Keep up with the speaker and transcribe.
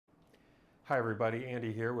Hi everybody,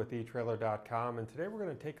 Andy here with etrailer.com, and today we're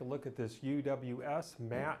going to take a look at this UWS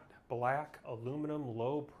matte black aluminum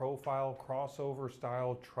low profile crossover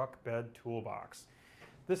style truck bed toolbox.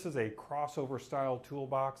 This is a crossover style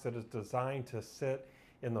toolbox that is designed to sit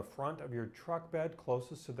in the front of your truck bed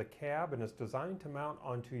closest to the cab, and is designed to mount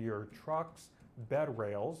onto your truck's bed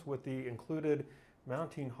rails with the included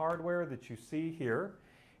mounting hardware that you see here.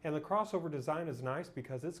 And the crossover design is nice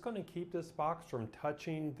because it's going to keep this box from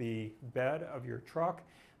touching the bed of your truck,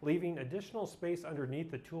 leaving additional space underneath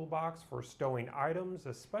the toolbox for stowing items,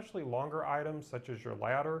 especially longer items such as your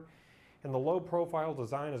ladder. And the low profile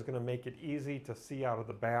design is going to make it easy to see out of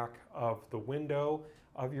the back of the window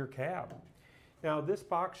of your cab. Now this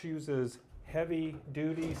box uses heavy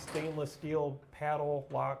duty stainless steel paddle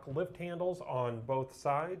lock lift handles on both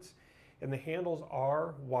sides. And the handles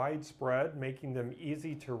are widespread, making them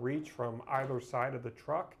easy to reach from either side of the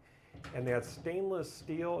truck. And that stainless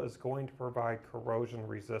steel is going to provide corrosion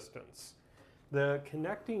resistance. The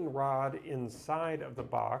connecting rod inside of the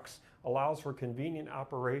box allows for convenient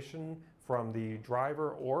operation from the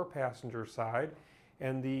driver or passenger side.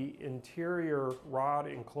 And the interior rod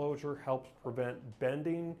enclosure helps prevent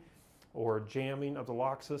bending or jamming of the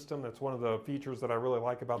lock system. That's one of the features that I really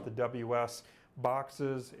like about the WS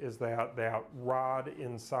boxes, is that rod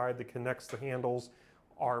inside that connects the handles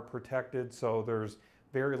are protected, so there's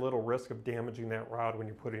very little risk of damaging that rod when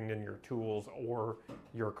you're putting in your tools or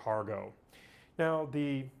your cargo. Now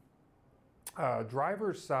the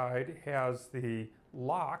driver's side has the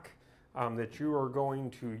lock that you are going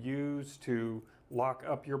to use to lock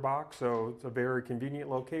up your box, so it's a very convenient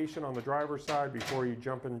location on the driver's side. Before you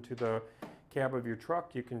jump into the cab of your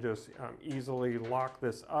truck, you can just easily lock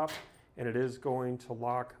this up, and it is going to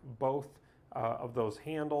lock both of those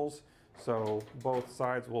handles, so both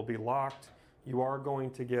sides will be locked. You are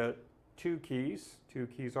going to get two keys. Two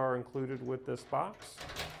keys are included with this box,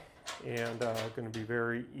 and going to be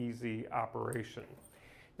very easy operation.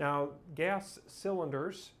 Now gas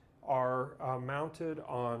cylinders are mounted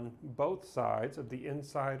on both sides of the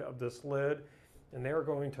inside of this lid, and they're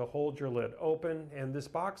going to hold your lid open, and this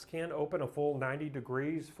box can open a full 90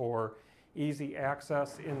 degrees for easy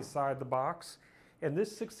access inside the box. And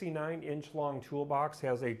this 69-inch long toolbox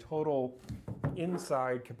has a total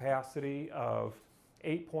inside capacity of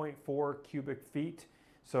 8.4 cubic feet.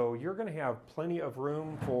 So you're going to have plenty of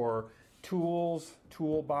room for tools,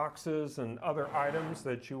 toolboxes, and other items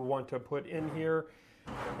that you want to put in here.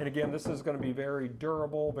 And again, this is going to be very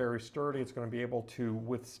durable, very sturdy. It's going to be able to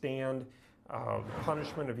withstand the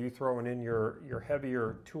punishment of you throwing in your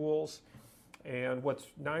heavier tools. And what's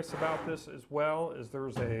nice about this as well is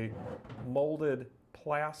there's a molded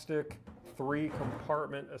plastic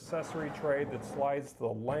 3-compartment accessory tray that slides the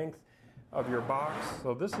length of your box.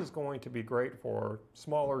 So this is going to be great for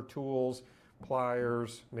smaller tools,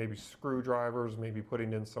 pliers, maybe screwdrivers, maybe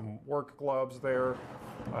putting in some work gloves there,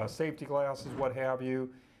 safety glasses, what have you.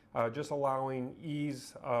 Just allowing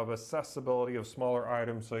ease of accessibility of smaller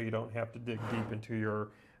items so you don't have to dig deep into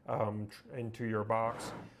your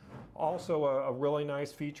box. Also, a really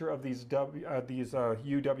nice feature of these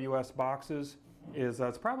UWS boxes is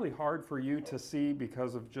it's probably hard for you to see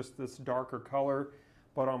because of just this darker color,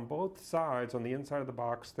 but on both sides, on the inside of the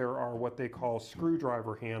box, there are what they call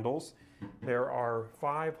screwdriver handles. There are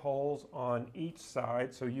 5 holes on each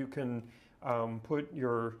side, so you can put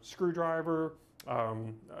your screwdriver,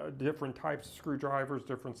 different types of screwdrivers,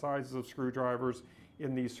 different sizes of screwdrivers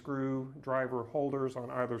in these screwdriver holders on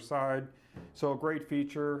either side. So a great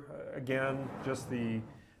feature, again, just the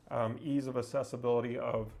ease of accessibility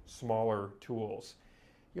of smaller tools.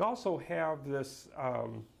 You also have this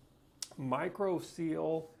micro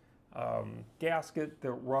seal gasket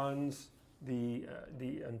that runs the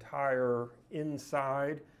entire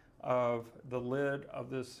inside of the lid of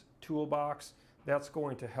this toolbox. That's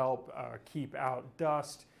going to help keep out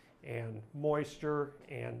dust and moisture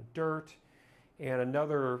and dirt. And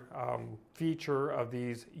another feature of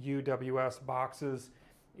these UWS boxes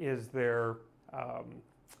is their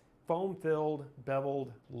foam-filled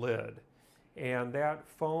beveled lid. And that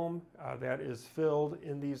foam that is filled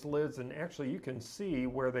in these lids, and actually you can see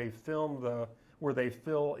where they fill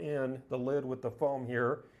in the lid with the foam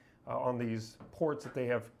here on these ports that they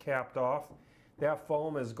have capped off. That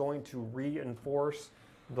foam is going to reinforce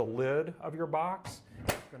the lid of your box.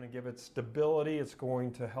 It's going to give it stability. It's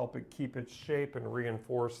going to help it keep its shape and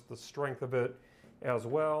reinforce the strength of it as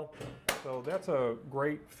well. So that's a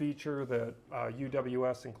great feature that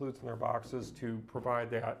UWS includes in their boxes to provide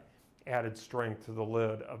that added strength to the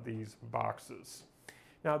lid of these boxes.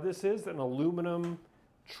 Now this is an aluminum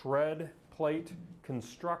tread plate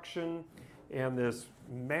construction, and this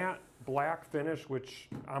matte black finish, which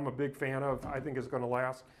I'm a big fan of. I think is going to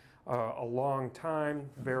last a long time,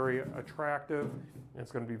 very attractive, and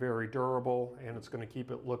it's going to be very durable, and it's going to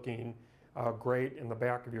keep it looking great in the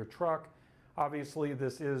back of your truck. Obviously,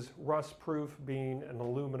 this is rust-proof, being an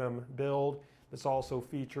aluminum build. This also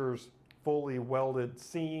features fully welded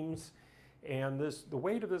seams, and the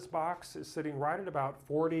weight of this box is sitting right at about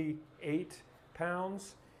 48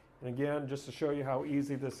 pounds. And again, just to show you how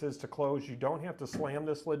easy this is to close, you don't have to slam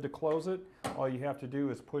this lid to close it. All you have to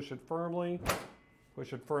do is push it firmly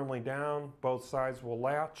down. Both sides will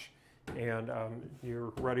latch, and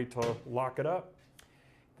you're ready to lock it up.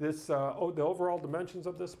 The overall dimensions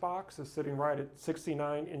of this box is sitting right at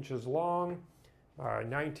 69 inches long,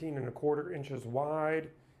 19¼ inches wide,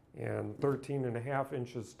 and 13½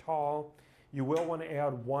 inches tall. You will want to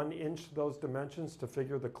add 1 inch to those dimensions to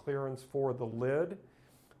figure the clearance for the lid.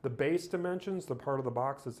 The base dimensions, the part of the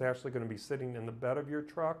box that's actually going to be sitting in the bed of your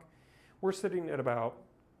truck, we're sitting at about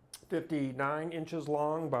 59 inches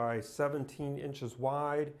long by 17 inches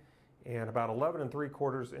wide and about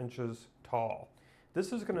 11¾ inches tall.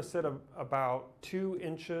 This is going to sit about 2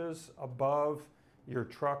 inches above your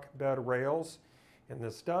truck bed rails, and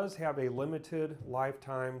this does have a limited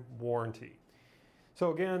lifetime warranty.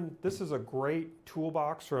 So again, this is a great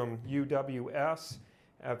toolbox from UWS.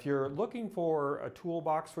 If you're looking for a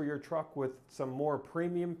toolbox for your truck with some more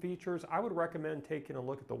premium features, I would recommend taking a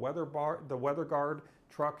look at the WeatherGuard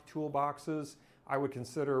truck toolboxes. I would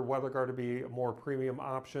consider WeatherGuard to be a more premium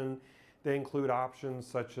option. They include options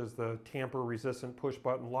such as the tamper-resistant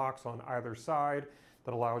push-button locks on either side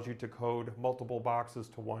that allows you to code multiple boxes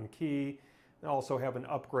to one key. They also have an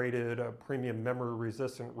upgraded premium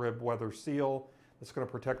memory-resistant rib weather seal that's going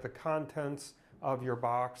to protect the contents of your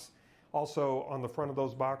box. Also, on the front of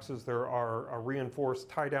those boxes, there are reinforced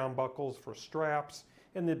tie-down buckles for straps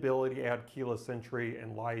and the ability to add keyless entry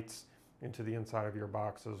and lights into the inside of your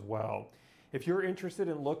box as well. If you're interested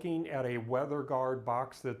in looking at a WeatherGuard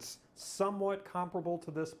box that's somewhat comparable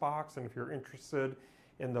to this box, and if you're interested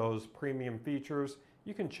in those premium features,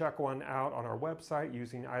 you can check one out on our website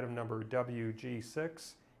using item number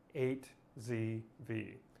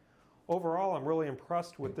WG68ZV. Overall, I'm really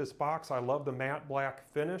impressed with this box. I love the matte black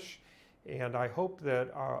finish, and I hope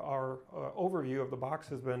that our overview of the box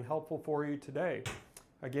has been helpful for you today.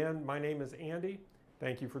 Again, my name is Andy.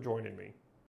 Thank you for joining me.